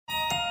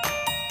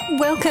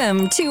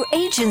Welcome to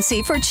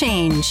Agency for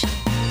Change,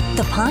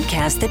 the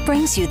podcast that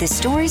brings you the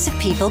stories of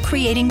people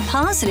creating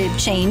positive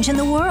change in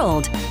the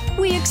world.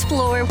 We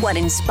explore what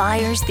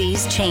inspires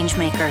these change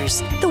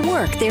makers, the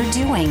work they're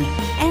doing,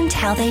 and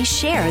how they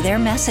share their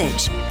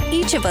message.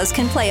 Each of us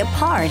can play a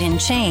part in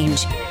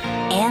change,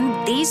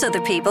 and these are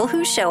the people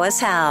who show us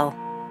how.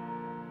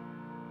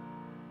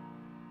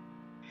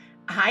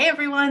 Hi,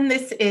 everyone.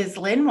 This is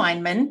Lynn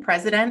Weinman,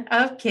 president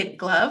of Kid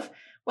Glove.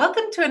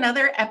 Welcome to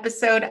another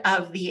episode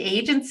of the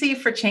Agency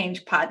for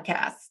Change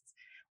podcast.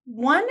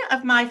 One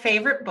of my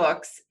favorite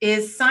books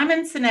is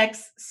Simon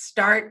Sinek's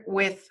Start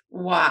with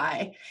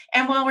Why.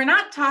 And while we're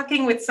not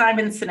talking with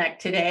Simon Sinek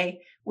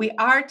today, we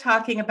are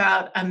talking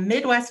about a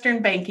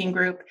Midwestern banking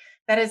group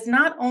that has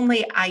not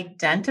only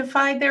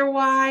identified their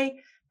why,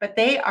 but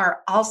they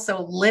are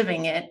also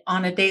living it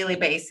on a daily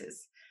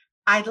basis.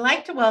 I'd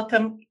like to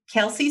welcome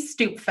Kelsey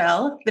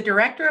Stupfel, the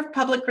Director of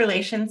Public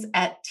Relations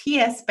at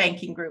TS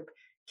Banking Group.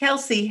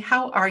 Kelsey,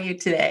 how are you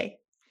today?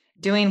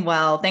 Doing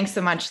well. Thanks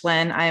so much,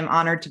 Lynn. I'm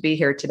honored to be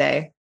here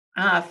today.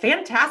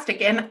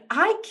 Fantastic. And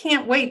I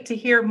can't wait to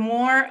hear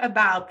more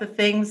about the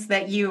things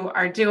that you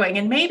are doing.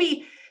 And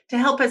maybe to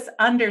help us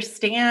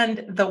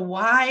understand the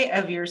why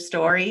of your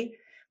story,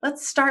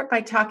 let's start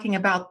by talking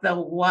about the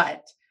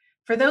what.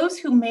 For those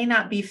who may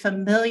not be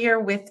familiar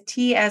with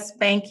TS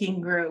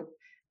Banking Group,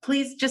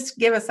 please just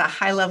give us a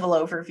high-level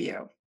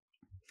overview.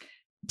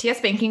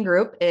 TS Banking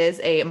Group is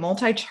a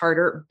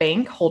multi-charter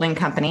bank holding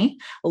company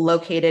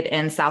located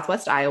in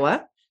Southwest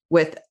Iowa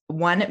with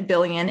 $1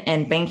 billion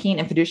in banking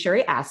and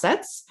fiduciary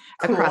assets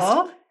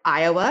across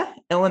Iowa,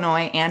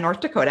 Illinois, and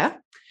North Dakota.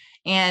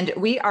 And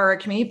we are a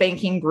community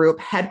banking group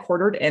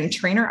headquartered in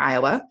Trainer,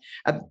 Iowa,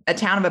 a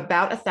town of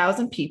about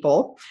 1,000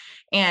 people.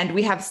 And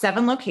we have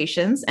 7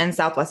 locations in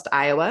Southwest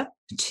Iowa,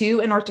 2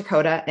 in North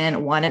Dakota,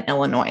 and 1 in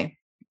Illinois.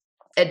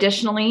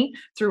 Additionally,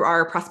 through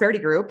our Prosperity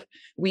Group,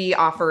 we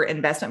offer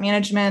investment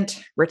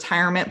management,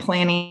 retirement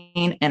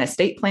planning, and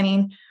estate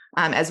planning,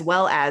 as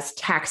well as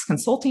tax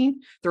consulting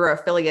through our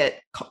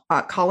affiliate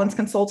Collins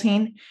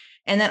Consulting.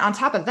 And then on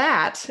top of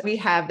that, we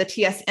have the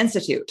TS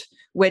Institute,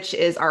 which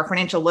is our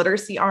financial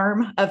literacy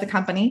arm of the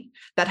company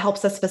that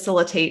helps us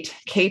facilitate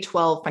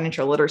K-12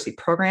 financial literacy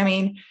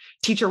programming,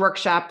 teacher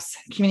workshops,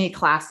 community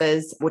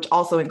classes, which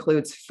also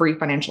includes free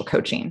financial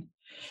coaching.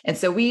 And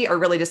so we are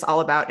really just all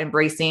about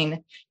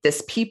embracing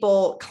this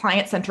people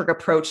client-centric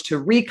approach to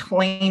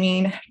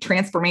reclaiming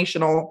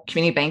transformational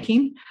community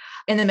banking.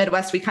 In the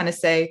Midwest, we kind of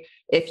say,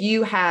 if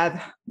you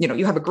have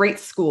a great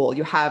school,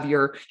 you have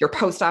your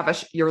post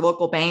office, your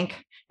local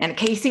bank, and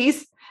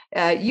Casey's,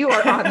 you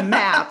are on the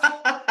map.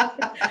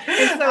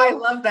 And so I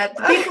love that.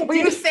 People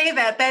do say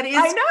that. That is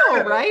I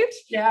know, true. Right?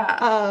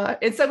 Yeah.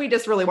 And so we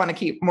just really want to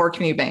keep more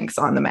community banks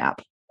on the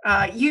map.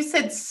 You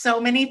said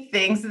so many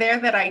things there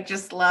that I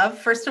just love.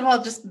 First of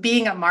all, just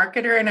being a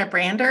marketer and a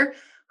brander,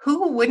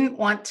 who wouldn't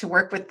want to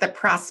work with the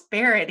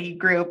Prosperity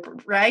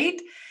Group,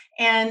 right?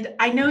 And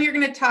I know you're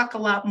going to talk a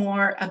lot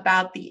more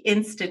about the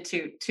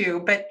Institute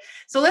too, but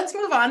so let's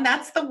move on.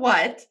 That's the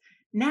what.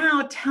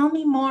 Now tell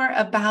me more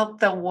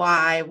about the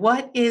why.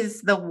 What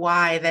is the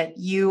why that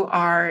you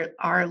are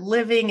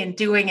living and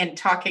doing and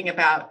talking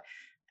about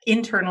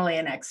internally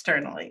and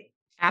externally?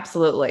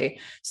 Absolutely.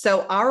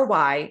 So our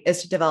why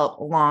is to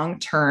develop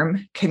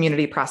long-term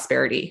community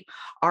prosperity.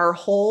 Our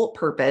whole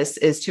purpose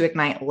is to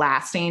ignite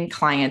lasting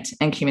client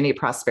and community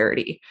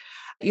prosperity.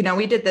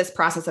 We did this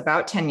process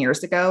about 10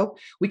 years ago.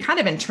 We kind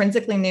of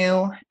intrinsically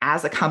knew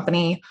as a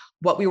company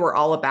what we were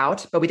all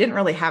about, but we didn't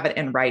really have it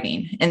in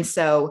writing. And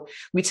so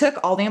we took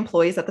all the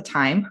employees at the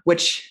time,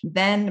 which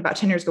then about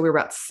 10 years ago, we were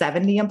about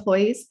 70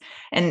 employees.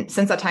 And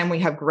since that time, we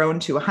have grown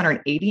to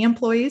 180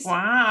 employees.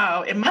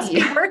 Wow. It must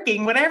be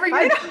working. Whatever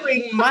you're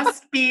doing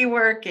must be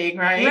working,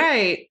 right?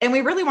 Right. And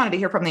we really wanted to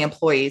hear from the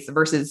employees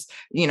versus,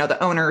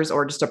 the owners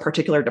or just a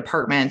particular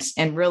department.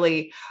 And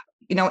really,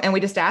 and we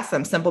just asked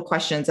them simple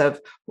questions of,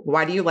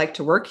 why do you like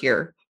to work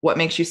here? What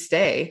makes you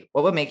stay?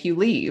 What would make you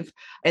leave?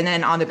 And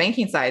then on the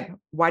banking side,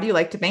 why do you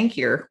like to bank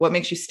here? What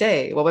makes you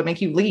stay? What would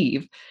make you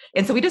leave?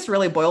 And so we just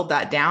really boiled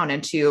that down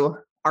into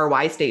our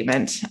why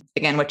statement,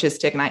 again, which is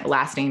to ignite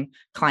lasting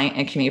client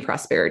and community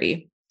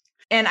prosperity.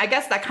 And I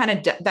guess that kind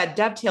of that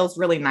dovetails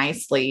really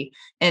nicely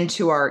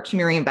into our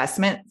community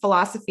investment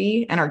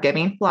philosophy and our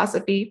giving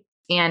philosophy.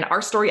 And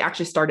our story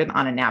actually started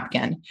on a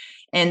napkin.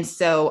 And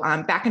so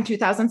back in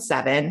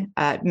 2007,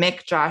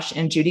 Mick, Josh,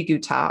 and Judy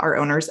Guta, our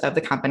owners of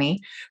the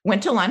company,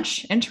 went to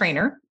lunch in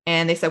Trainer.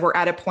 And they said, we're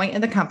at a point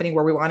in the company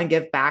where we want to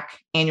give back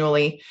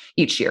annually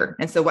each year.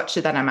 And so what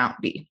should that amount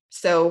be?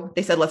 So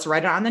they said, let's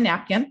write it on the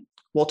napkin.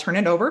 We'll turn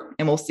it over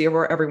and we'll see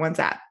where everyone's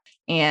at.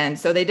 And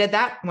so they did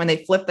that. When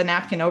they flipped the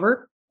napkin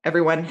over,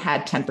 everyone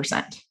had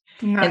 10%.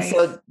 Nice. And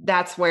so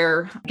that's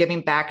where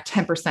giving back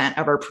 10%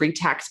 of our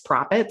pre-tax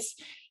profits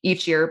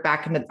each year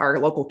back into our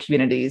local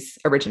communities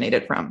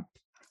originated from.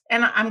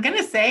 And I'm going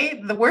to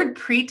say the word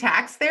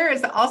pre-tax there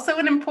is also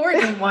an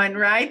important one,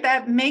 right?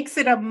 That makes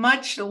it a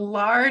much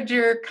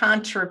larger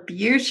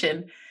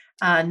contribution.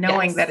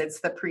 knowing Yes. that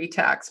it's the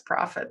pre-tax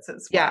profits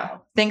as well. Yeah.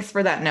 Thanks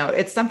for that note.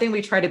 It's something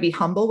we try to be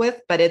humble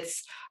with, but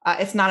it's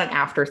not an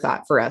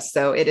afterthought for us.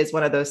 So it is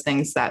one of those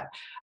things that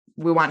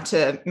we want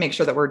to make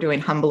sure that we're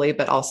doing humbly,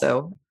 but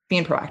also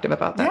being proactive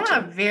about that.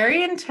 Yeah, too.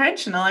 very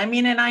intentional. I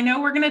mean, and I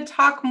know we're going to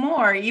talk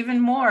even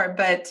more,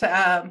 but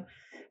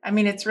I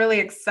mean, it's really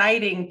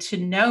exciting to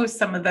know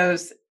some of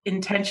those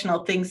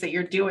intentional things that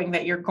you're doing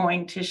that you're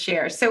going to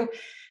share. So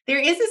there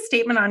is a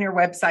statement on your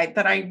website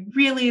that I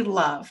really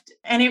loved,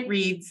 and it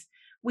reads,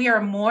 "We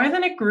are more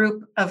than a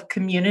group of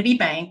community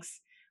banks.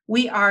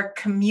 We are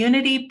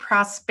community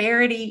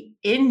prosperity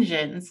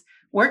engines.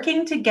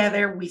 Working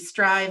together, we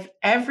strive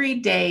every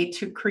day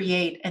to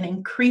create an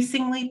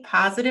increasingly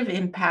positive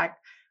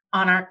impact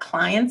on our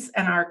clients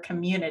and our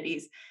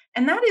communities."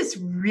 And that is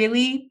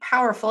really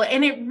powerful.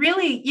 And it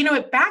really,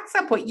 it backs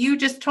up what you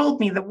just told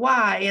me, the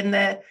why and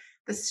the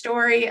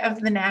story of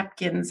the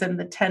napkins and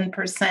the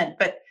 10%.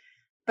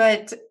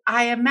 But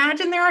I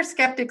imagine there are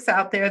skeptics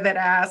out there that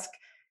ask,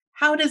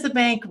 how does a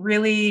bank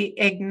really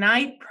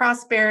ignite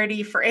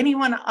prosperity for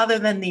anyone other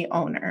than the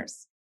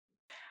owners?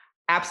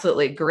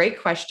 Absolutely.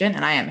 Great question.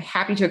 And I am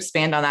happy to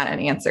expand on that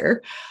and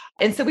answer.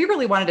 And so we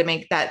really wanted to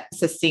make that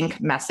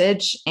succinct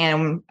message.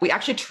 And we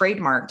actually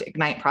trademarked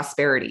Ignite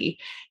Prosperity.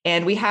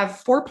 And we have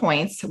 4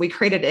 points. We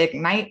created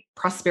Ignite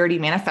Prosperity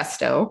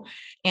Manifesto.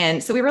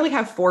 And so we really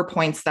have 4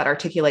 points that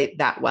articulate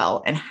that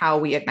well and how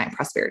we ignite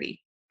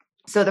prosperity.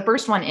 So the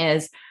first one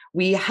is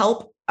we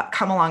help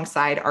come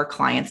alongside our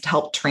clients to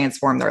help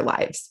transform their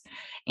lives.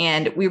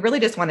 And we really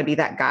just want to be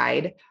that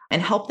guide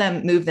and help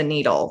them move the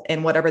needle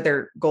in whatever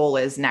their goal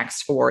is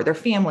next for their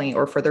family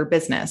or for their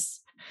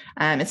business.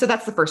 And so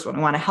that's the first one.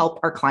 We want to help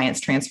our clients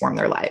transform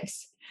their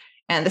lives.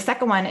 And the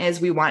second one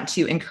is we want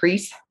to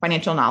increase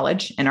financial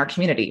knowledge in our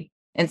community.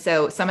 And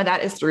so some of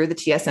that is through the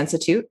TS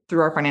Institute,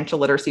 through our financial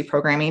literacy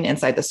programming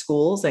inside the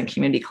schools and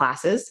community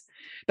classes.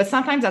 But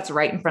sometimes that's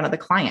right in front of the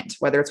client,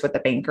 whether it's with the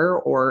banker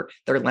or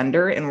their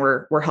lender, and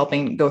we're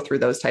helping go through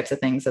those types of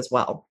things as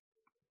well.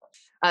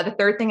 The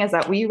third thing is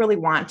that we really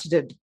want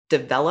to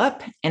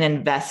develop and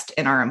invest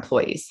in our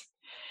employees.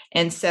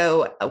 And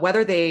so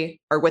whether they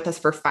are with us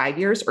for 5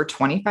 years or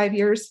 25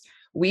 years,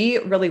 we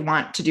really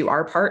want to do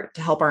our part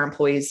to help our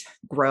employees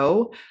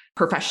grow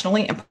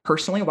professionally and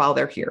personally while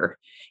they're here.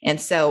 And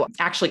so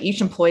actually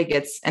each employee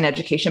gets an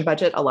education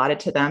budget allotted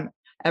to them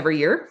every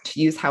year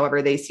to use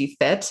however they see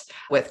fit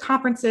with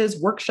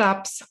conferences,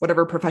 workshops,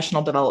 whatever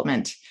professional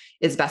development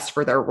is best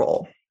for their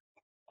role.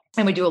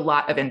 And we do a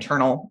lot of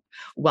internal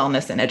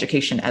wellness and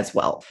education as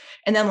well.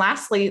 And then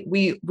lastly,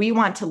 we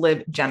want to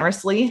live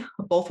generously,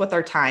 both with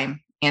our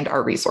time and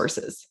our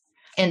resources.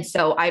 And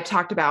so I've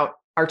talked about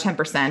our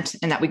 10%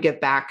 and that we give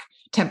back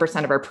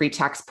 10% of our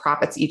pre-tax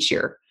profits each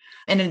year.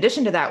 And in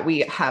addition to that,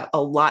 we have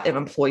a lot of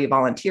employee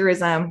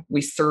volunteerism.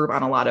 We serve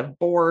on a lot of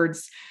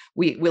boards.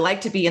 We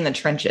like to be in the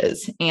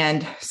trenches,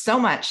 and so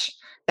much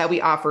that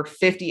we offer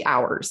 50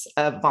 hours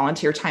of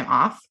volunteer time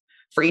off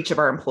for each of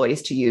our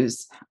employees to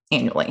use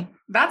annually.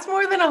 That's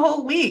more than a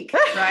whole week,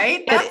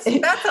 right? That's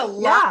a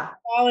lot of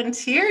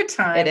volunteer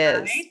time. It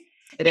is. Right?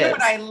 It is.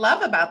 What I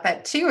love about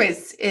that too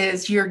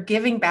is you're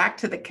giving back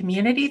to the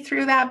community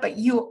through that, but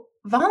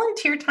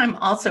volunteer time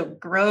also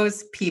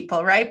grows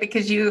people, right?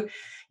 Because you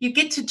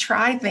get to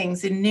try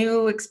things in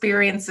new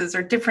experiences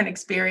or different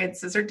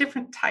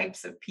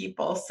types of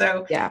people.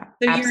 So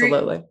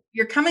absolutely.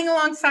 You're coming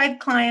alongside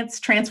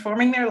clients,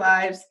 transforming their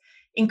lives,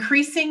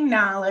 increasing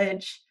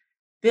knowledge,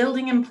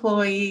 building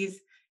employees,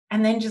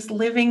 and then just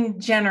living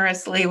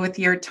generously with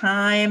your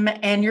time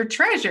and your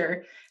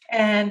treasure.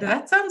 And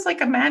that sounds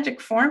like a magic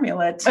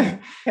formula to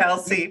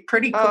Kelsey.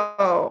 Pretty cool.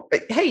 Oh,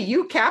 hey,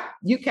 you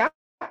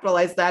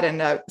capitalized that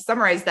and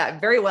summarized that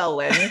very well,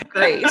 Lynn.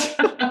 Great.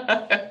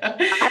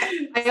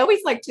 I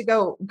always like to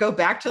go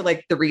back to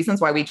like the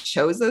reasons why we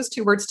chose those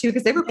 2 words too,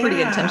 because they were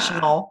pretty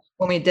intentional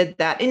when we did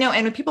that. And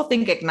when people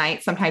think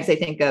ignite, sometimes they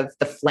think of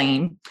the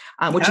flame,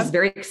 which is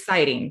very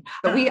exciting.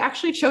 But we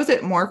actually chose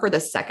it more for the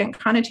second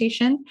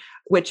connotation,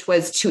 which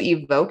was to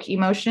evoke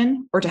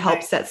emotion or to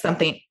help set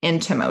something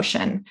into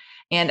motion.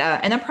 And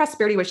then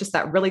prosperity was just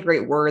that really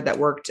great word that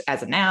worked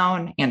as a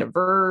noun and a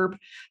verb.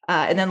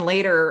 And then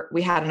later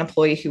we had an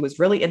employee who was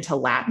really into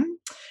Latin.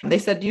 They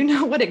said, "Do you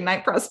know what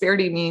ignite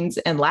prosperity means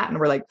in Latin?"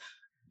 We're like,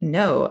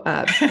 "No,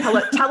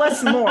 tell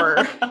us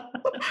more."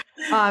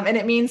 And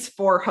it means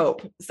for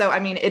hope. So, I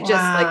mean, it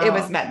just it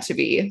was meant to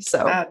be.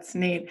 So that's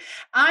neat.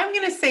 I'm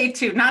going to say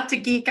too, not to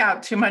geek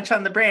out too much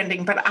on the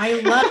branding, but I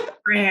love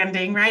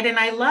branding, right? And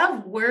I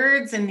love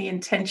words and the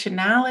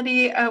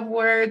intentionality of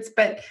words,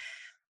 but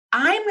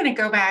I'm going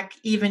to go back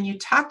even, you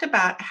talked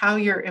about how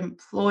your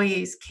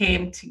employees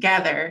came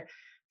together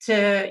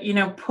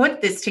to,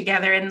 put this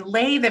together and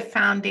lay the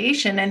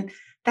foundation. And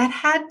that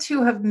had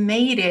to have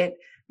made it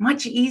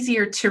much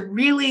easier to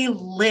really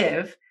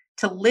live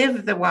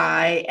the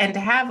why and to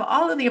have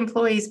all of the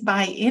employees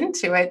buy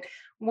into it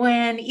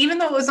when, even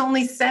though it was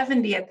only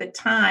 70 at the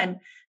time,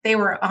 they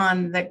were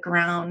on the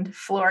ground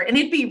floor. And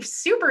it'd be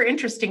super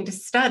interesting to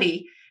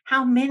study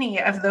how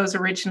many of those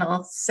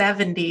original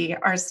 70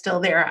 are still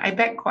there. I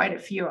bet quite a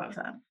few of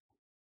them.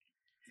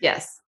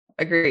 Yes,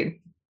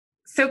 agreed.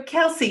 So,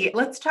 Kelsey,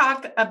 let's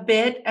talk a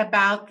bit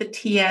about the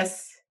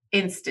TS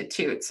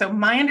Institute. So,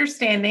 my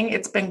understanding,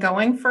 it's been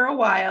going for a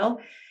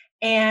while,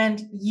 and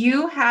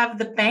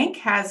the bank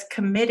has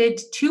committed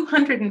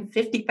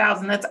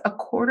 $250,000, that's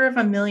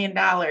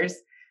 $250,000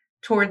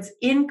 towards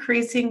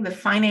increasing the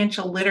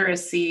financial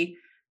literacy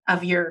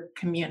of your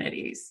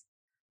communities.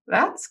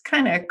 That's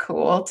kind of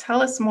cool.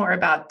 Tell us more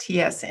about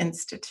TS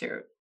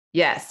Institute.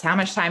 Yes. How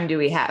much time do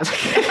we have?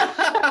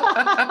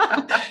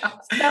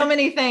 So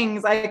many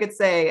things I could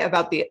say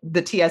about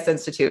the TS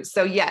Institute.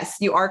 So yes,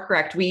 you are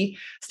correct. We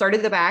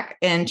started the back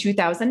in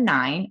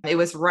 2009. It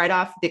was right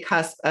off the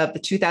cusp of the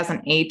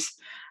 2008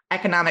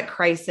 economic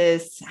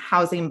crisis,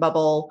 housing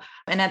bubble.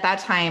 And at that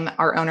time,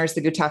 our owners,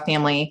 the Gutau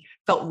family,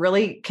 felt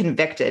really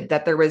convicted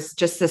that there was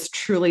just this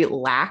truly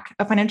lack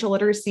of financial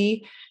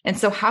literacy. And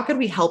so how could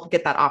we help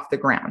get that off the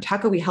ground? How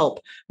could we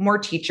help more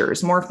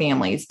teachers, more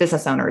families,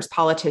 business owners,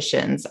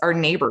 politicians, our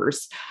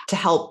neighbors to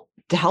help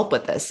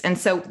with this? And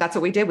so that's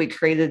what we did. We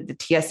created the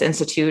TS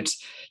Institute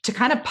to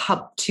kind of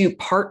to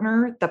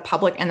partner the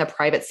public and the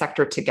private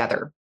sector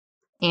together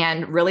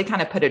and really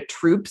kind of put a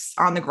troops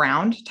on the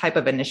ground type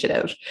of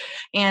initiative.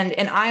 And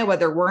in Iowa,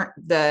 there weren't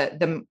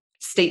the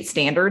state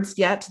standards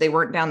yet. They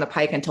weren't down the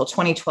pike until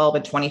 2012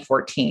 and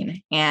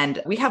 2014.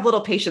 And we have little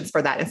patience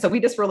for that. And so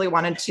we just really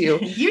wanted to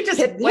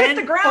hit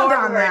the ground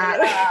on that.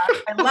 Yeah,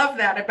 I love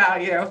that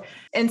about you.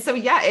 And so,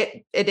 yeah,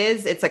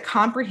 it's a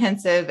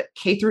comprehensive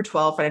K through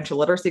 12 financial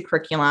literacy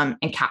curriculum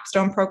and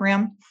capstone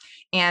program.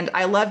 And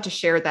I love to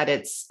share that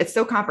it's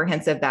so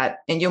comprehensive that,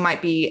 and you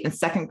might be in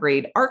second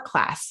grade art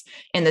class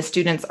and the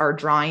students are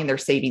drawing their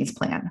savings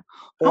plan,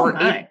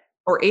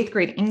 or eighth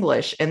grade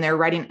English, and they're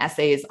writing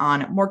essays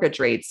on mortgage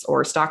rates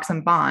or stocks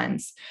and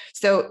bonds.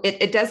 So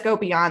it does go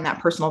beyond that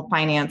personal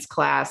finance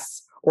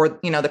class, or,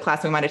 the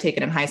class we might have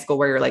taken in high school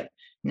where you're like,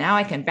 now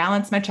I can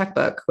balance my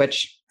checkbook,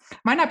 which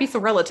might not be so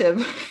relative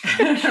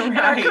in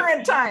our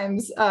current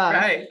times.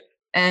 Right.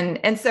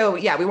 And so,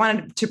 yeah, we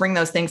wanted to bring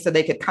those things so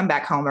they could come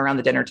back home around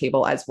the dinner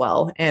table as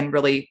well and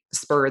really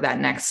spur that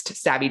next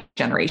savvy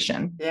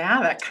generation.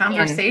 Yeah, that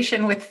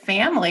conversation with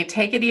family,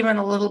 take it even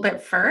a little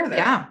bit further.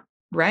 Yeah,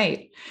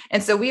 right.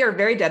 And so we are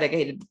very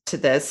dedicated to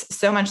this,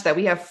 so much that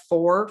we have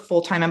 4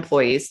 full-time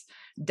employees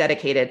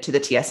dedicated to the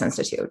TS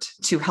Institute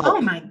to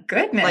help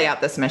play out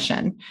this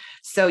mission.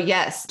 So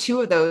yes, 2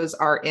 of those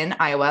are in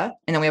Iowa,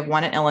 and then we have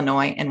 1 in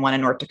Illinois and 1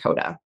 in North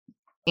Dakota.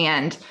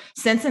 And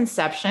since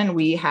inception,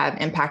 we have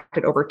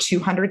impacted over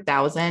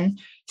 200,000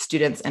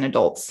 students and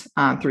adults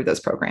through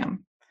this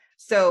program.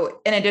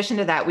 So in addition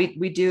to that,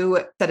 we do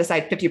set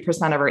aside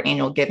 50% of our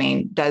annual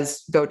giving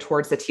does go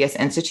towards the TS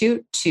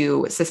Institute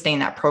to sustain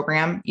that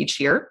program each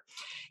year.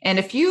 And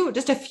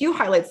just a few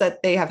highlights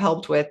that they have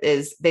helped with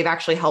is they've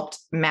actually helped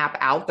map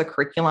out the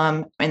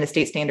curriculum and the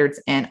state standards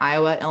in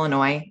Iowa,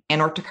 Illinois, and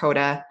North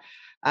Dakota.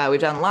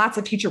 We've done lots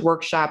of teacher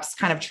workshops,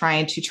 kind of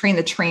trying to train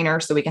the trainer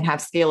so we can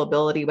have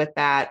scalability with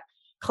that,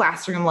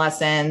 classroom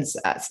lessons,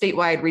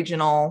 statewide,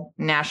 regional,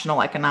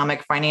 national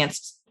economic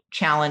finance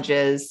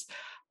challenges,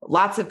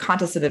 lots of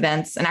contests and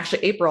events. And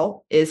actually,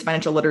 April is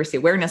Financial Literacy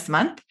Awareness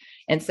Month.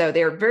 And so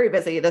they're very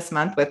busy this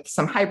month with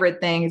some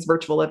hybrid things,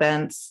 virtual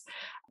events.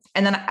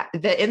 And then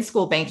the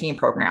in-school banking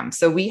program.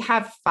 So we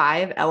have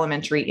 5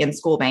 elementary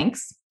in-school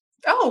banks.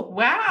 Oh,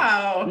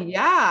 wow.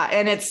 Yeah.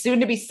 And it's soon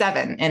to be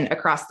 7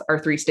 across our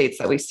 3 states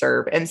that we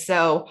serve. And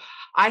so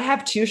I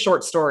have 2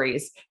 short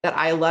stories that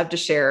I love to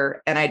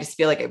share. And I just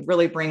feel like it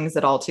really brings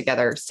it all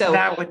together. So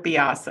that would be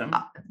awesome.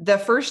 The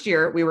first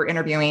year we were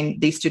interviewing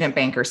these student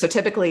bankers. So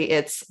typically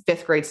it's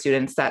 5th grade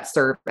students that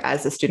serve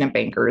as the student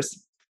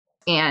bankers.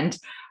 And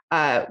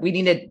we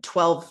needed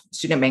 12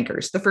 student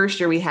bankers. The first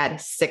year we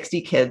had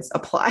 60 kids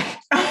apply.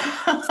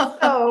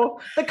 So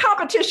the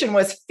competition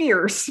was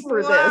fierce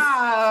for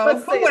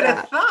this. Who would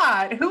have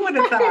thought? Who would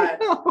have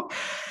thought?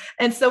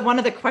 And so one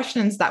of the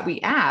questions that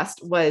we asked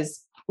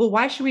was, well,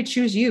 why should we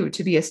choose you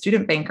to be a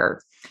student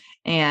banker?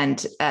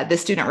 And the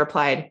student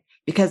replied,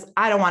 because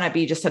I don't want to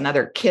be just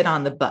another kid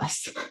on the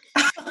bus.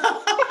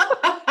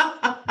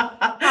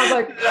 I was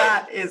like,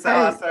 that is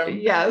awesome.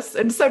 Yes.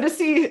 And so to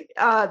see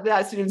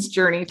that student's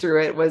journey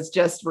through it was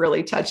just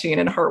really touching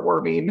and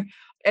heartwarming.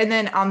 And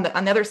then on the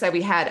other side,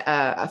 we had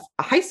a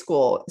high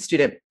school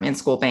student in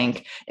school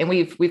bank, and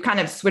we've kind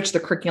of switched the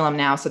curriculum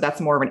now. So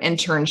that's more of an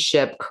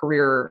internship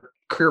career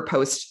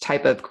post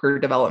type of career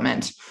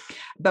development.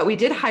 But we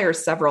did hire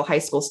several high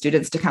school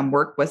students to come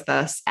work with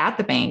us at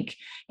the bank.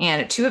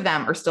 And 2 of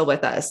them are still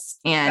with us,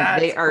 and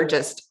they are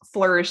just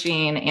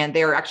flourishing, and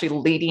they are actually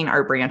leading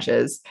our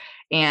branches.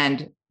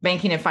 And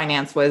banking and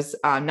finance was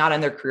not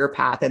on their career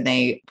path, and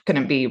they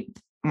couldn't be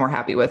more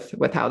happy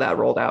with how that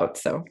rolled out.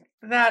 So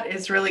that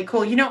is really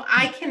cool.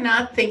 I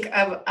cannot think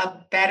of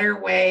a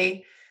better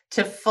way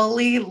to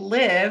fully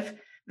live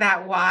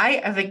that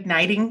why of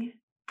igniting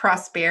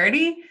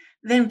prosperity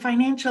than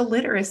financial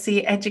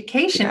literacy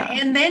education. Yeah.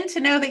 And then to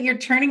know that you're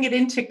turning it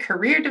into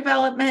career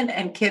development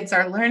and kids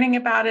are learning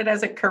about it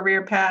as a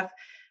career path.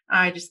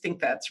 I just think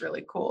that's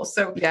really cool.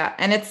 So yeah.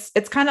 And it's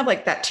kind of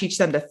like that teach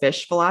them to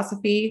fish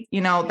philosophy,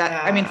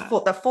 that, I mean,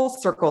 the full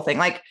circle thing,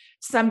 like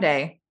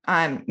someday,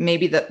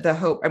 maybe the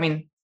hope, I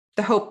mean,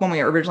 the hope when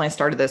we originally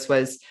started this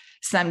was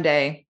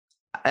someday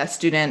a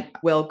student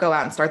will go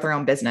out and start their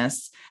own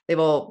business. They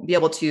will be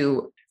able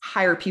to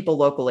hire people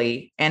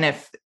locally. And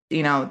if,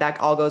 that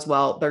all goes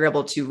well, they're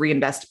able to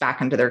reinvest back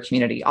into their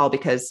community, all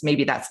because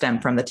maybe that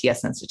stemmed from the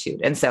TS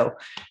Institute. And so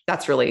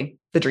that's really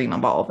the dream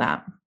of all of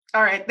that.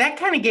 All right. That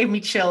kind of gave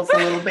me chills a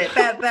little bit.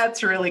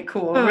 That's really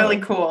cool. Really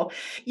cool.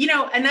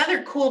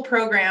 Another cool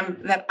program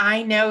that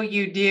I know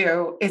you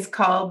do is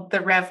called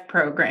the Rev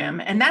program.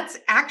 And that's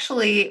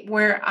actually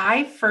where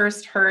I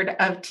first heard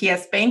of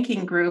TS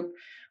Banking Group,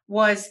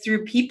 was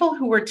through people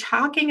who were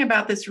talking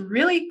about this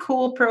really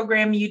cool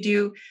program you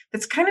do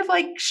that's kind of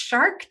like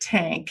Shark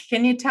Tank.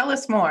 Can you tell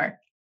us more?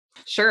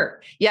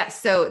 Sure.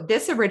 Yes. So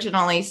this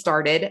originally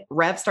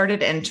Rev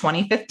started in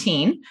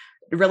 2015,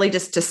 really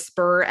just to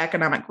spur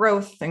economic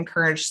growth,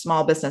 encourage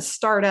small business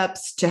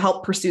startups to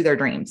help pursue their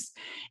dreams.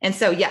 And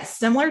so, yes,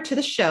 similar to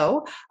the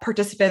show,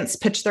 participants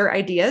pitch their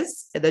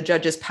ideas, the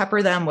judges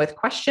pepper them with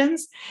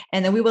questions,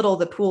 and then we whittle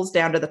the pools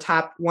down to the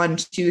top 1,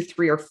 2,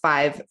 3, or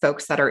 5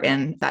 folks that are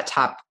in that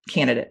top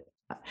candidate.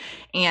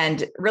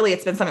 And really,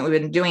 it's been something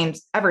we've been doing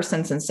ever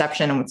since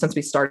inception and since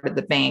we started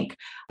the bank.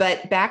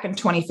 But back in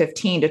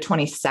 2015 to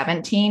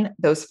 2017,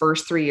 those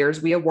first 3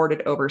 years, we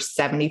awarded over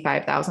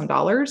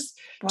 $75,000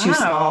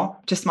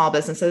 to small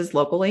businesses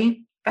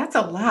locally. That's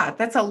a lot.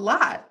 That's a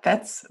lot.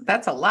 That's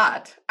a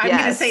lot. I'm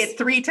going to say it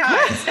 3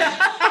 times.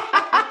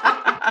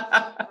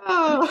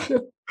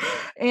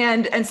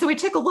 And so we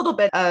took a little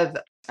bit of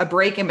a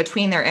break in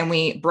between there, and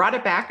we brought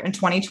it back in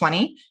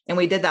 2020, and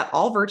we did that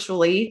all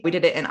virtually. We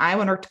did it in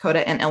Iowa, North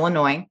Dakota, and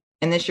Illinois.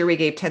 And this year we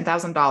gave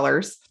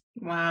 $10,000.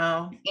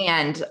 Wow.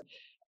 And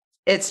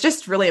it's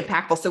just really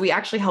impactful. So we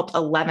actually helped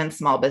 11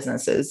 small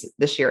businesses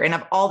this year. And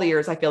of all the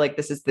years, I feel like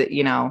this is the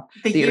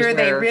year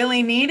they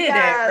really needed it,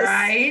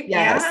 right?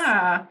 Yes.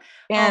 Yeah.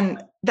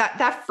 And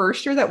that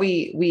first year that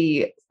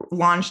we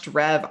launched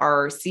Rev,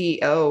 our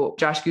CEO,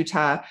 Josh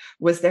Gutta,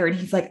 was there, and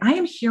he's like, I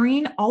am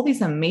hearing all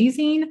these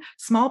amazing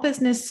small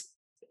business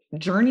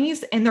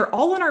journeys, and they're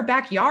all in our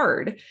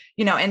backyard,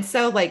 and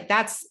so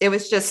it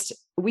was just,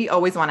 we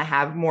always want to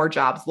have more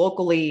jobs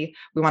locally.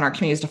 We want our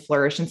communities to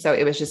flourish. And so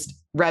it was just,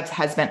 Rev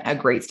has been a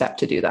great step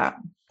to do that.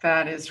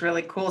 That is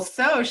really cool.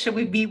 So should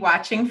we be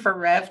watching for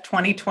Rev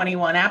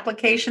 2021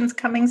 applications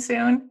coming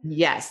soon?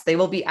 Yes, they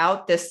will be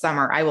out this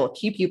summer. I will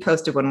keep you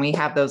posted when we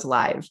have those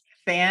live.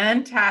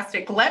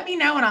 Fantastic. Let me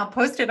know and I'll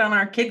post it on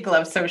our Kid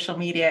Glove social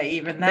media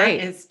even. That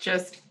is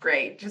just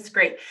great. Just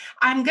great.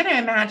 I'm going to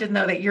imagine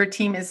though that your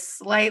team is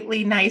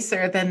slightly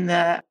nicer than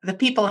the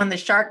people on the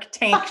Shark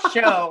Tank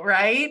show,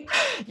 right?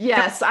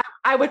 Yes,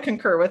 I would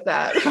concur with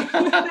that.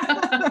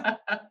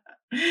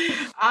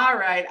 All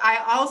right.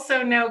 I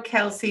also know,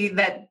 Kelsey,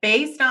 that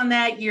based on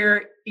that,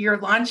 you're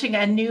launching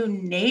a new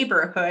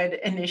neighborhood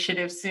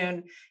initiative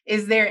soon.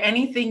 Is there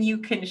anything you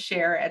can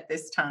share at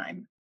this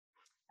time?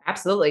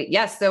 Absolutely.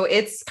 Yes. So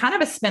it's kind of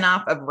a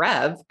spinoff of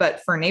Rev,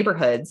 but for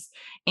neighborhoods.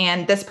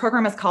 And this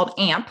program is called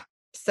AMP.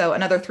 So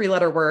another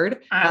 3-letter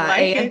word. I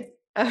like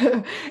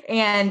it.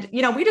 And,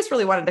 we just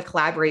really wanted to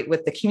collaborate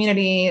with the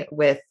community,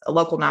 with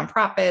local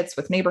nonprofits,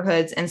 with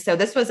neighborhoods. And so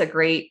this was a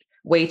great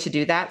way to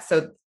do that.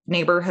 So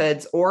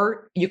neighborhoods,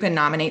 or you can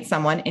nominate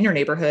someone in your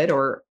neighborhood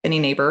or any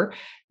neighbor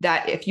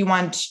that if you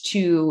want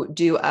to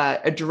do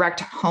a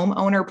direct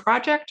homeowner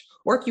project,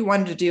 or if you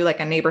wanted to do like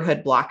a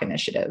neighborhood block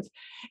initiative.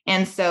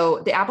 And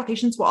so the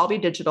applications will all be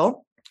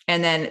digital.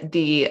 And then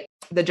the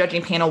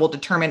judging panel will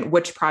determine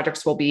which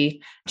projects will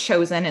be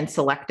chosen and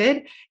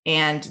selected.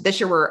 And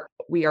this year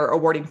we are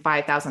awarding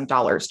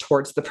 $5,000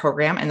 towards the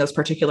program and those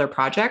particular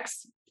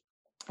projects.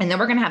 And then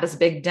we're going to have this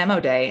big demo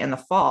day in the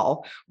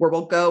fall where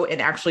we'll go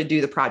and actually do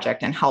the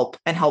project and help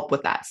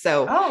with that.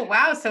 So, oh,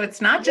 wow. So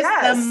it's not just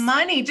the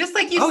money, just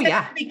like you said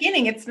at the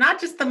beginning, it's not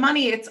just the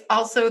money, it's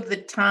also the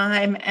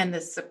time and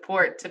the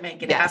support to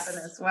make it happen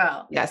as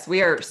well. Yes.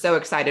 We are so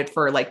excited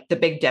for like the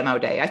big demo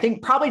day. I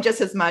think probably just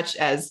as much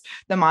as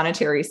the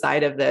monetary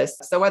side of this.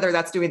 So whether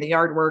that's doing the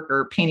yard work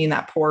or painting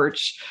that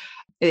porch,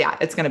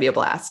 it's going to be a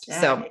blast.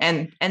 Yeah. So,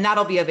 and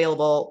that'll be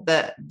available.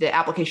 The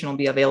application will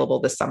be available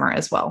this summer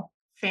as well.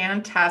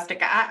 Fantastic.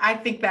 I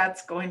think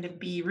that's going to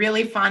be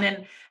really fun.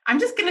 And I'm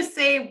just going to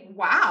say,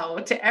 wow,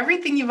 to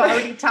everything you've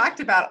already talked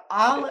about.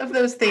 All of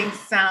those things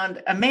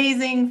sound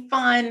amazing,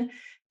 fun,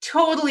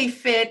 totally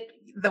fit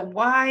the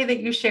why that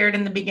you shared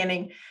in the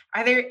beginning.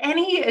 Are there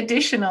any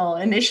additional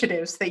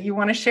initiatives that you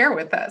want to share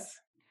with us?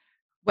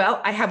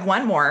 Well, I have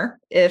one more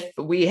if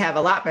we have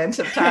allotment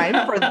of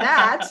time for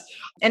that.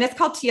 And it's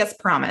called TS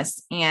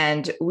Promise.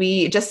 And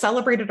we just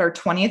celebrated our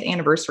 20th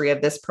anniversary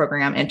of this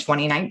program in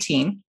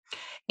 2019.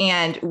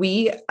 And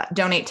we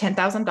donate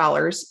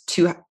 $10,000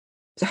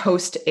 to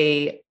host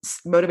a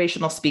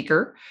motivational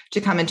speaker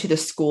to come into the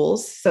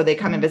schools. So they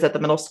come and visit the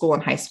middle school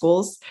and high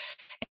schools.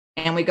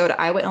 And we go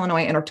to Iowa,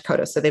 Illinois, and North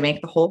Dakota. So they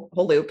make the whole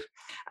loop.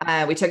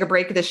 We took a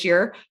break this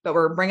year, but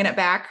we're bringing it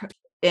back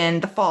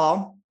in the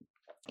fall.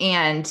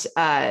 And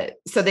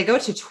so they go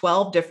to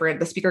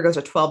the speaker goes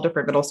to 12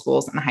 different middle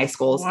schools and high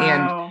schools.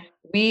 Wow. And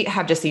we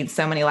have just seen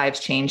so many lives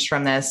change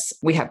from this.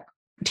 We have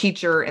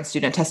teacher and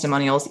student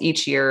testimonials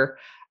each year.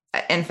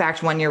 In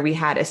fact, one year we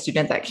had a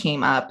student that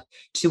came up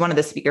to one of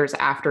the speakers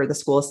after the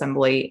school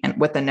assembly and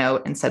with a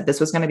note and said, this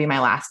was going to be my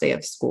last day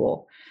of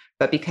school.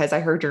 But because I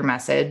heard your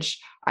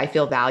message, I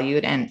feel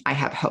valued and I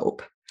have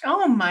hope.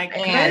 Oh my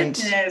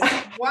goodness.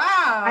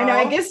 Wow. I know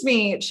it gives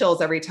me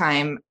chills every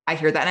time I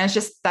hear that. And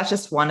that's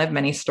just one of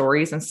many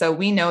stories. And so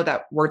we know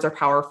that words are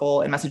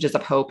powerful and messages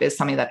of hope is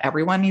something that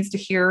everyone needs to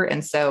hear.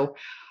 And so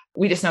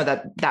we just know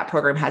that that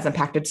program has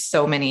impacted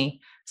so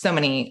many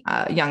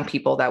young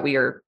people that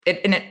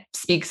and it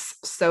speaks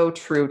so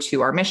true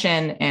to our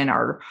mission and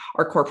our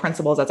core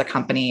principles as a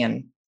company.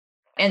 And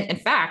in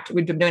fact,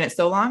 we've been doing it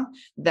so long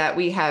that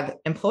we have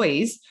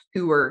employees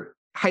who were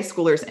high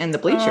schoolers in the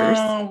bleachers,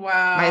 oh,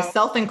 wow.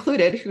 myself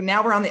included, who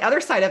now we're on the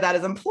other side of that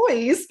as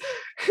employees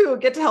who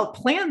get to help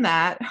plan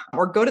that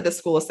or go to the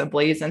school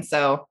assemblies. And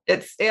so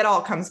it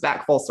all comes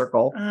back full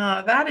circle.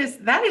 Oh, that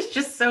is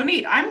just so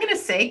neat. I'm going to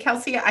say,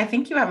 Kelsey, I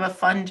think you have a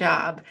fun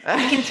job.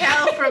 I can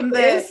tell from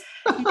this.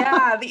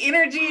 Yeah, the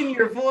energy in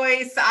your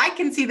voice. I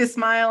can see the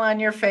smile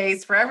on your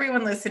face. For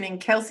everyone listening,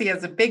 Kelsey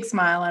has a big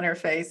smile on her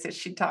face as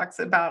she talks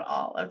about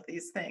all of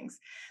these things.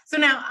 So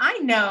now I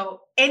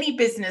know any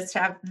business to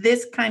have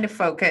this kind of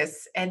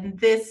focus and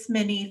this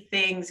many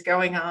things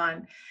going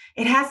on,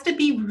 it has to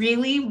be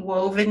really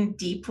woven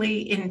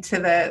deeply into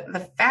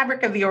the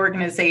fabric of the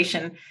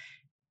organization.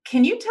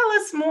 Can you tell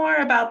us more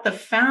about the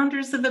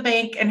founders of the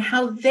bank and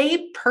how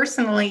they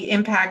personally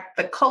impact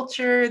the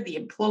culture, the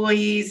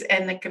employees,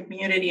 and the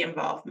community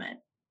involvement?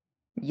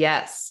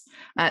 Yes.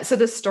 So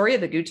the story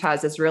of the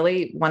Guttas is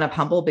really one of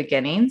humble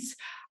beginnings.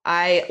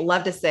 I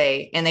love to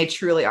say, and they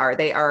truly are,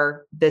 they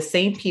are the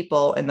same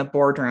people in the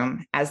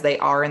boardroom as they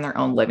are in their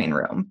own living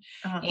room.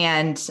 Uh-huh.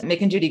 And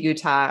Mick and Judy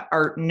Gutta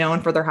are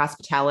known for their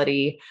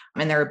hospitality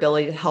and their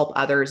ability to help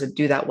others and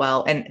do that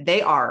well. And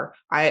they are,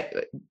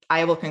 I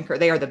will concur,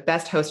 they are the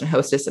best host and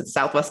hostess in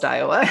Southwest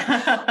Iowa.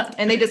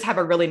 And they just have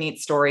a really neat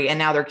story. And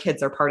now their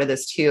kids are part of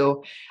this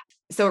too.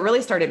 So it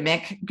really started,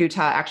 Mick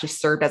Gutta actually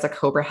served as a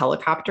Cobra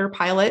helicopter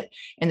pilot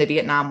in the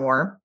Vietnam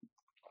War.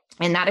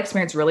 And that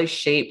experience really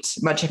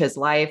shaped much of his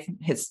life,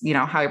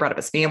 how he brought up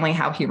his family,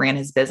 how he ran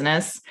his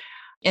business.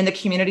 And the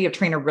community of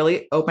Trainer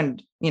really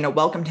welcomed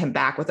him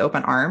back with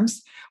open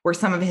arms, where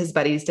some of his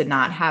buddies did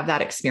not have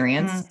that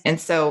experience. And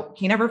so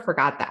he never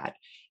forgot that.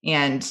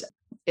 And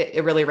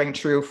it really rang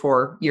true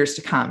for years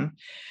to come.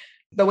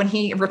 But when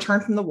he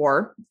returned from the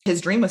war,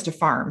 his dream was to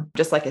farm,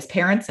 just like his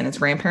parents and his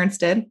grandparents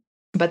did.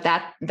 But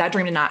that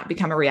dream did not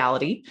become a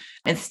reality.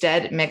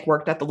 Instead, Mick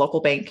worked at the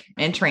local bank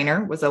in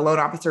Trainer, was a loan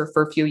officer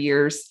for a few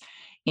years,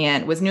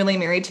 and was newly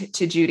married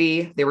to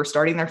Judy. They were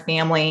starting their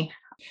family.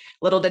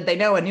 Little did they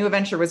know a new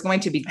adventure was going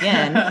to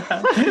begin.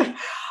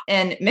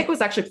 And Mick was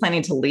actually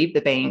planning to leave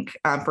the bank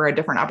for a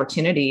different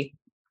opportunity.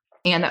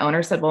 And the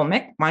owner said, well,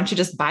 Mick, why don't you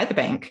just buy the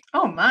bank?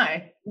 Oh,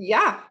 my.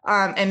 Yeah.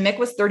 And Mick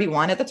was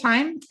 31 at the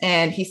time.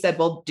 And he said,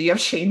 well, do you have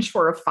change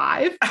for a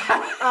 5?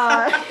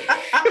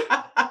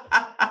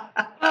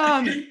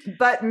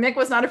 But Mick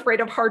was not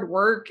afraid of hard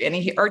work, and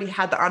he already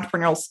had the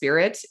entrepreneurial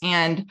spirit.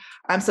 And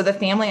so the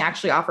family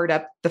actually offered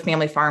up the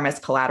family farm as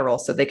collateral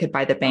so they could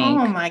buy the bank.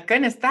 Oh my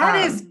goodness.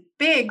 That is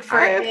big for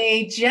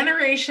a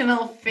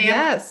generational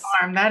family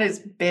farm. That is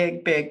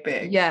big, big,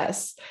 big.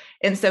 Yes.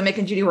 And so Mick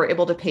and Judy were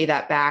able to pay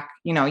that back,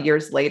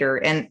 years later.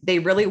 And they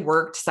really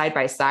worked side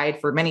by side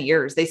for many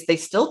years. They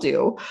still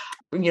do,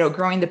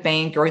 growing the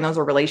bank, growing those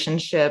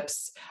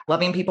relationships,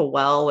 loving people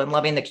well and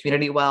loving the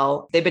community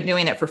well. They've been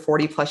doing it for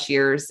 40 plus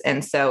years.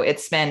 And so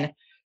it's been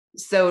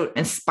so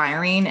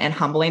inspiring and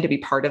humbling to be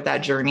part of that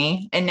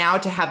journey. And now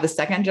to have the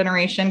second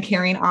generation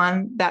carrying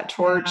on that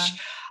torch. Yeah.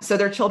 So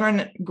their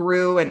children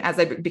grew. And as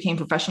they became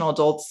professional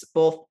adults,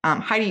 both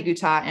Heidi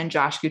Gutta and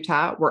Josh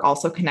Gutta were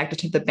also connected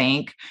to the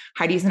bank.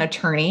 Heidi's an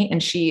attorney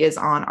and she is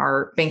on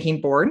our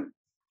banking board.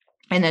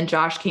 And then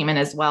Josh came in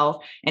as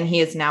well. And he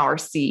is now our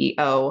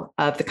CEO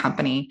of the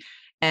company.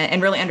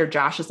 And really under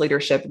Josh's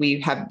leadership, we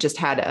have just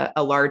had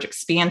a large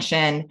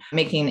expansion,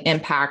 making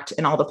impact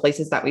in all the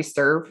places that we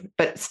serve,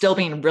 but still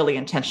being really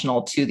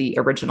intentional to the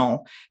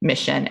original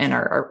mission and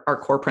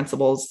our core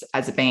principles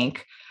as a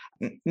bank.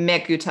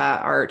 Mick Gutta,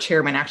 our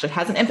chairman, actually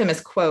has an infamous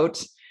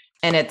quote,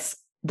 and it's,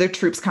 "The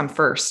troops come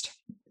first."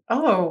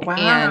 Oh,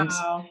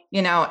 wow.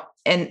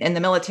 And, in the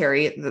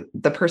military,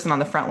 the person on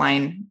the front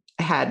line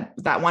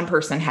one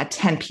person had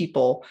 10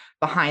 people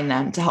behind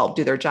them to help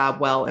do their job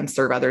well and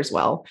serve others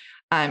well.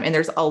 And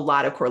there's a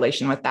lot of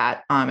correlation with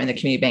that in the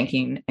community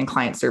banking and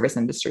client service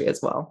industry as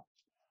well.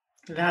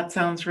 That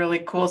sounds really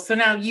cool. So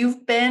now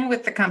you've been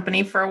with the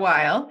company for a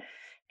while.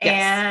 Yes.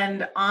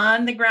 And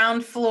on the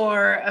ground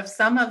floor of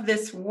some of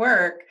this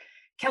work,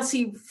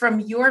 Kelsey, from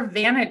your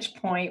vantage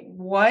point,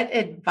 what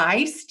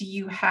advice do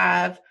you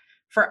have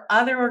for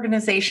other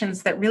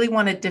organizations that really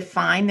want to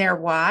define their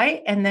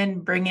why and then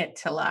bring it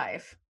to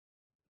life?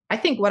 I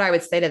think what I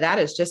would say to that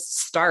is just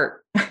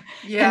start.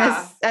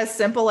 Yeah. As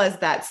simple as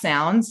that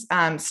sounds,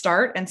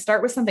 start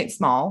with something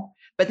small,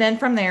 But then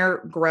from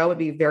there, grow and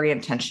be very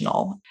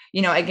intentional.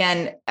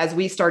 Again, as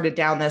we started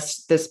down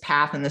this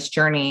path and this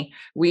journey,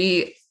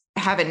 we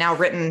have it now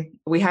written.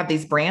 We have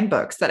these brand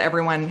books that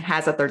everyone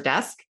has at their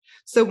desk.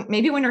 So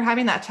maybe when you're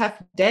having that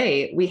tough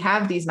day, we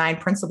have these 9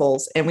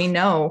 principles and we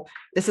know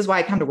this is why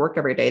I come to work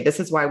every day. This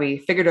is why we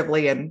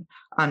figuratively and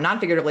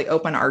non-figuratively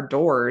open our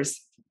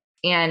doors.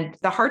 And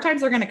the hard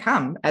times are going to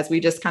come as we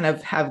just kind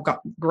of have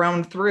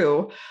grown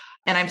through.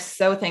 And I'm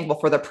so thankful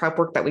for the prep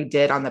work that we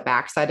did on the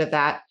backside of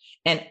that.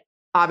 And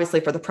obviously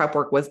for the prep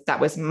work that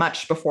was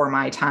much before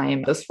my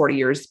time, those 40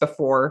 years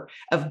before,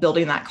 of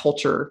building that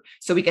culture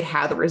so we could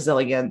have the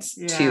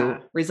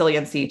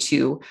resiliency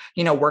to,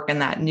 work in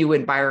that new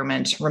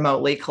environment,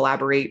 remotely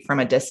collaborate from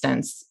a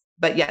distance,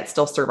 but yet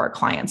still serve our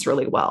clients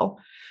really well.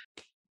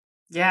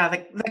 Yeah.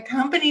 The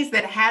companies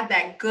that had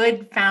that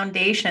good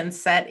foundation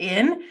set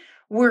in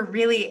were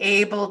really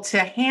able to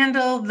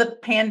handle the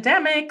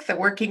pandemic, the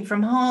working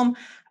from home,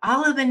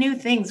 all of the new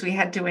things we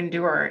had to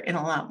endure in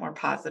a lot more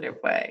positive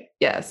way.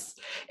 Yes.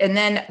 And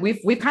then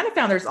we've kind of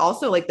found there's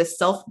also like the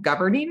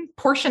self-governing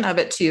portion of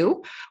it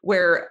too,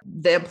 where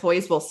the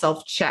employees will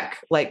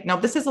self-check, like, no,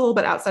 this is a little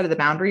bit outside of the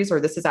boundaries, or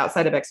this is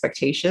outside of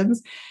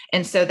expectations.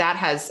 And so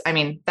that's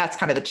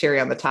kind of the cherry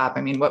on the top.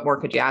 What more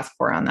could you ask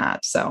for on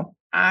that? So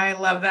I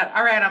love that.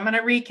 All right. I'm going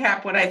to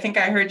recap what I think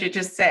I heard you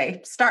just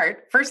say.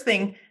 Start. First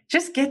thing,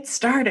 just get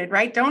started,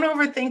 right? Don't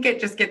overthink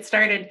it. Just get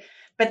started,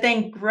 but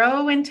then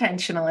grow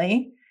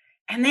intentionally.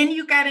 And then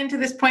you got into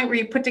this point where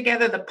you put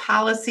together the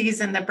policies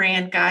and the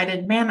brand guide.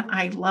 And man,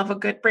 I love a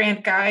good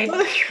brand guide.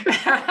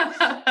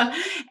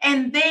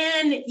 And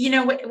then,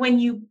 when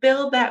you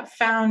build that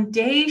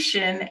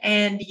foundation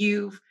and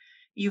you've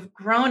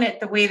grown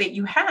it the way that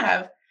you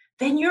have,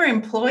 then your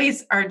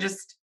employees are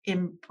just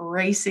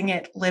embracing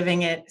it,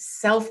 living it,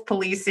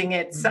 self-policing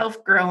it,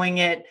 self-growing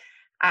it.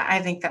 I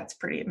think that's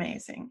pretty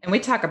amazing. And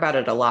we talk about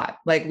it a lot.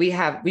 Like we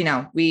have,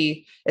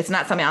 it's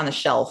not something on the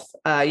shelf.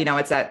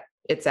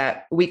 It's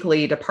at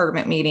weekly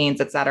department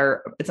meetings. It's on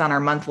our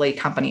monthly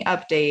company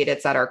update.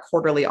 It's at our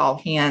quarterly all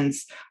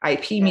hands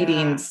IP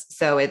meetings.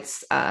 So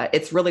it's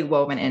really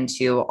woven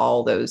into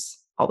all those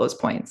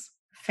points.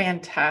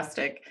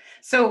 Fantastic.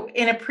 So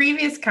in a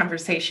previous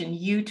conversation,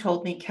 you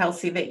told me,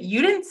 Kelsey, that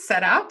you didn't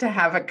set out to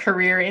have a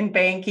career in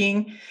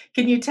banking.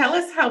 Can you tell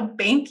us how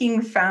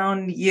banking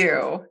found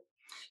you?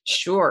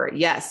 Sure.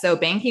 Yes. So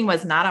banking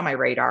was not on my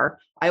radar.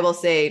 I will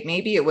say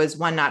maybe it was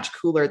one notch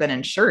cooler than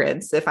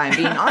insurance, if I'm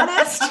being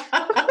honest.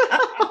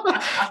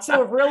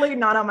 So really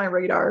not on my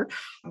radar.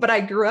 But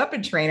I grew up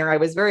in Trainer. I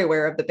was very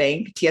aware of the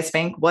bank. TS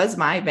Bank was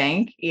my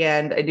bank,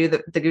 and I knew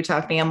the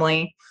Gutta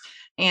family.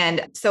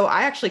 And so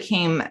I actually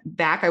came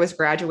back. I was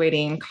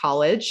graduating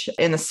college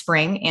in the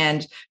spring,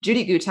 and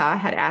Judy Gutta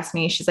had asked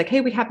me, she's like,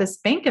 hey, we have this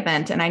bank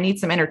event and I need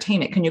some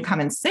entertainment. Can you come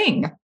and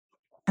sing?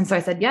 And so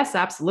I said, yes,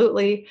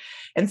 absolutely.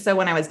 And so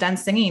when I was done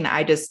singing,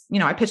 I just,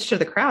 I pitched to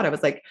the crowd. I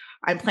was like,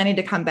 I'm planning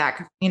to come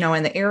back, in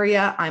the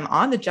area. I'm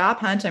on the job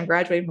hunt. I'm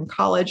graduating from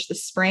college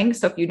this spring.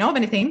 So if you know of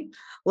anything,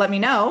 let me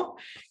know.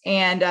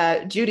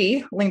 And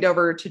Judy leaned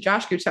over to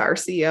Josh Gutta, our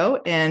CEO,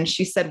 and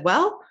she said,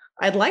 well,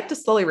 I'd like to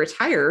slowly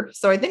retire.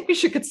 So I think we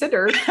should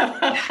consider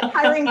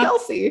hiring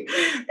Kelsey.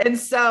 And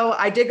so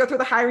I did go through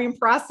the hiring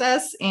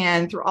process,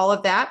 and through all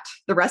of that,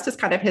 the rest is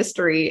kind of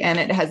history. And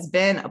it has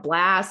been a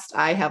blast.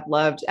 I have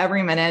loved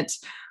every minute.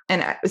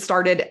 And I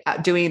started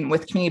doing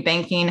with community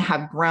banking,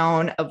 have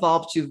grown,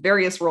 evolved to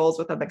various roles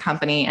within the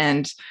company.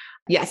 And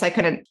yes, I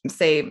couldn't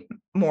say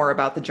more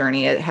about the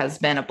journey. It has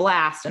been a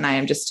blast. And I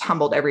am just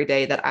humbled every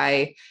day that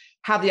I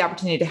have the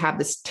opportunity to have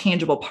this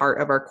tangible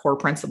part of our core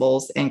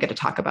principles and get to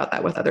talk about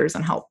that with others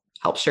and help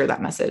share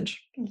that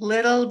message.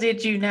 Little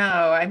did you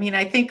know.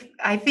 I think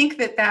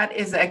that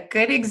is a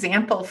good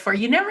example for,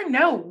 you never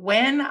know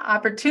when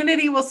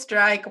opportunity will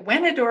strike,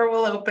 when a door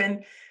will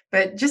open,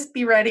 but just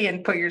be ready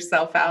and put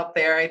yourself out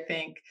there, I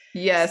think.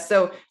 Yeah.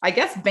 So I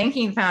guess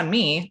banking found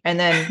me, and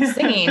then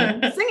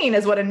singing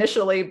is what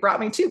initially brought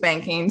me to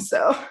banking.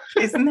 So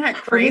isn't that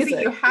crazy?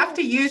 You have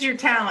to use your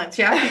talents.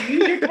 You have to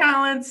use your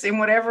talents in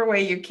whatever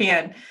way you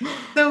can.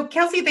 So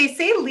Kelsey, they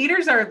say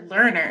leaders are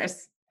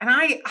learners. And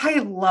I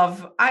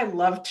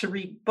love to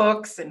read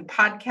books and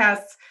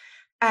podcasts.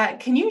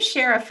 Can you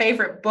share a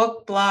favorite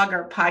book, blog,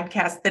 or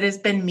podcast that has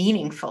been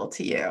meaningful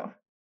to you?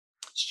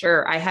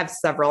 Sure. I have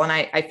several, and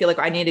I feel like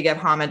I need to give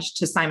homage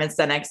to Simon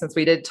Sinek since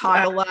we did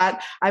talk a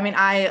lot.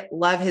 I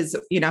love his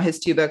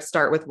 2 books,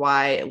 Start With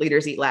Why,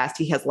 Leaders Eat Last.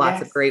 He has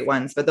lots of great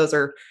ones, but those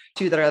are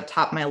 2 that are at the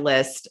top of my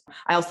list.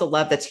 I also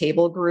love The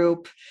Table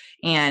Group.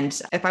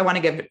 And if I want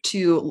to give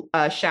 2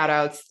 shout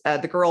outs,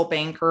 The Girl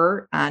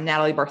Banker,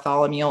 Natalie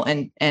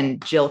Bartholomew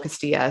and Jill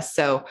Castilla.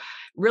 So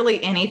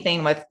really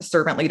anything with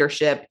servant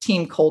leadership,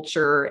 team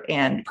culture,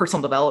 and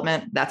personal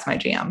development, that's my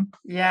jam.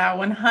 Yeah,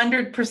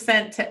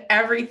 100% to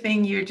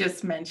everything you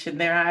just mentioned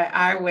there.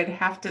 I would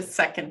have to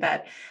second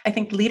that. I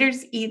think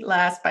Leaders Eat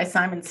Last by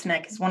Simon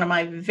Sinek is one of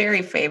my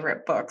very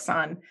favorite books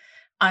on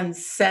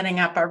setting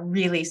up a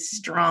really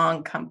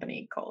strong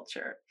company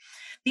culture.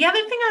 The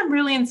other thing I'm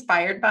really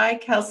inspired by,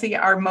 Kelsey,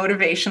 are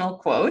motivational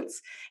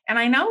quotes. And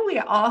I know we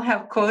all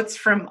have quotes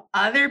from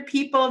other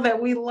people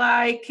that we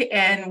like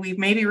and we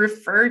maybe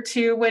refer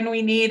to when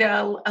we need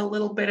a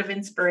little bit of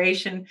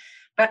inspiration.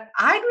 But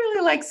I'd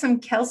really like some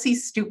Kelsey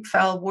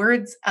Stupfel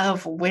words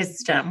of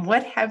wisdom.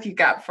 What have you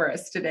got for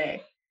us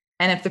today?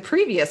 And if the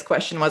previous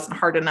question wasn't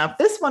hard enough,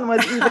 this one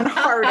was even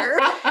harder.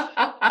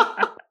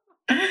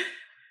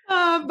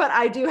 But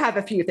I do have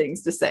a few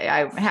things to say.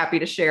 I'm happy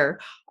to share.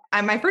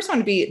 My first one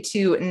would be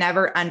to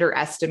never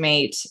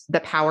underestimate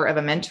the power of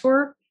a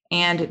mentor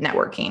and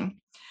networking.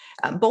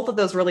 Both of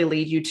those really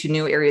lead you to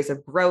new areas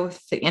of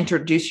growth. They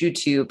introduce you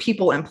to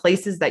people and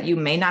places that you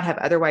may not have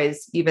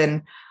otherwise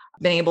even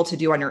been able to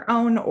do on your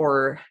own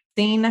or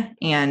seen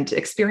and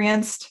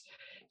experienced.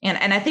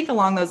 And I think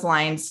along those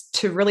lines,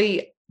 to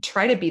really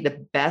try to be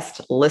the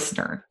best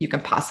listener you can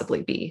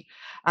possibly be.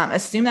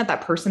 Assume that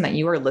that person that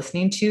you are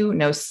listening to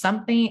knows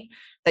something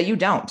that you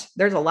don't.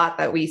 There's a lot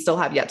that we still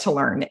have yet to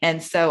learn.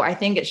 And so I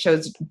think it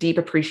shows deep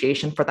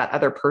appreciation for that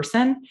other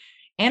person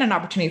and an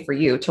opportunity for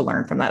you to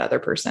learn from that other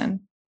person.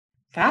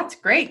 That's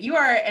great. You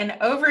are an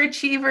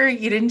overachiever.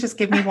 You didn't just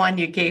give me one,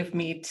 you gave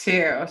me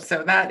two.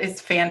 So that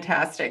is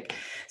fantastic.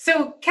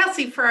 So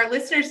Kelsey, for our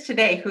listeners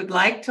today who'd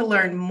like to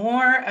learn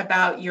more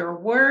about your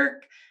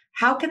work,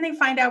 how can they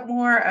find out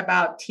more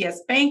about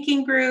TS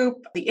Banking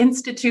Group, the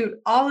Institute,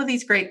 all of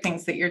these great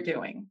things that you're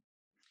doing?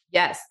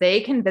 Yes,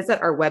 they can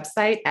visit our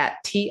website at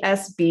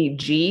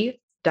tsbg.com.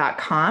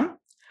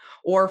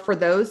 Or for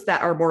those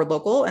that are more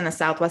local in the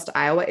Southwest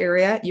Iowa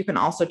area, you can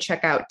also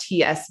check out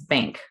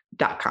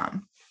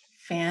tsbank.com.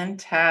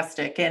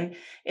 Fantastic. And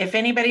if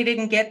anybody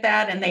didn't get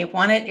that and they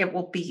want it, it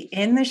will be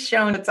in the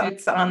show notes.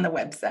 It's on the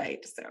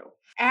website. So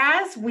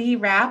as we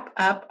wrap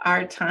up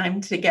our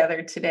time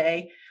together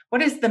today,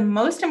 what is the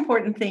most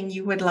important thing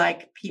you would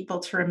like people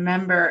to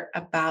remember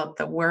about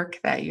the work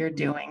that you're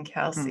doing,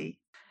 Kelsey?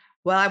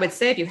 Well, I would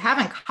say if you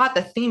haven't caught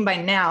the theme by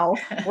now,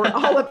 we're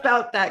all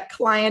about that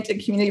client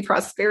and community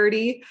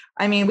prosperity.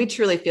 I mean, we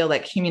truly feel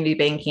that community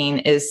banking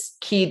is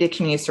key to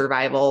community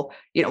survival.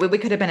 You know, we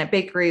could have been a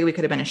bakery, we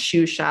could have been a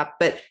shoe shop,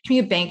 but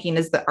community banking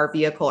is our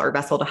vehicle, our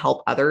vessel to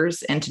help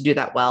others and to do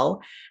that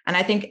well. And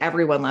I think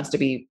everyone loves to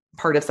be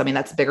part of something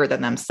that's bigger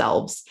than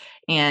themselves.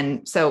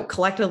 And so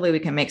collectively, we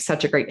can make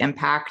such a great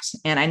impact.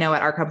 And I know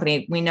at our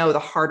company, we know the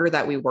harder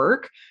that we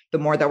work, the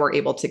more that we're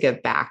able to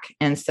give back.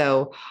 And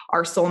so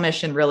our sole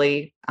mission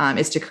really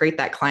is to create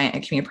that client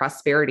and community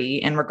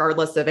prosperity. And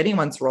regardless of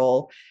anyone's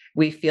role,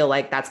 we feel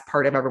like that's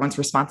part of everyone's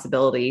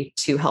responsibility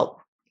to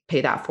help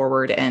pay that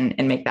forward and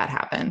make that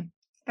happen.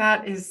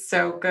 That is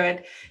so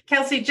good.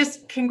 Kelsey,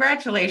 just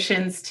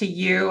congratulations to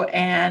you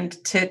and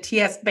to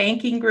TS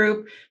Banking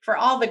Group for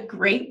all the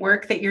great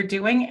work that you're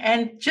doing.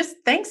 And just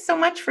thanks so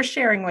much for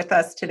sharing with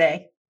us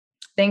today.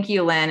 Thank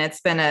you, Lynn.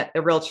 It's been a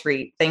real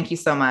treat. Thank you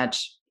so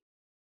much.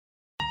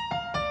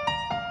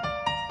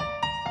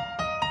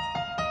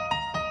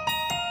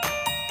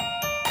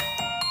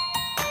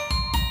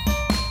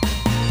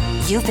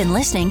 You've been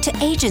listening to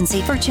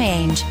Agency for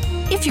Change.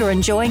 If you're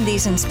enjoying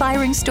these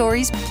inspiring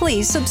stories,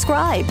 please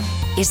subscribe.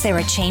 Is there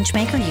a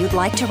changemaker you'd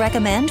like to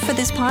recommend for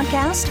this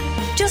podcast?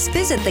 Just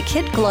visit the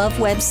Kid Glove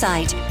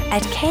website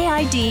at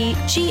kidglov.com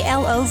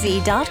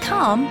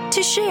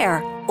to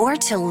share or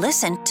to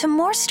listen to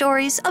more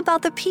stories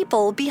about the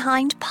people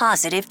behind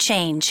positive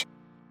change.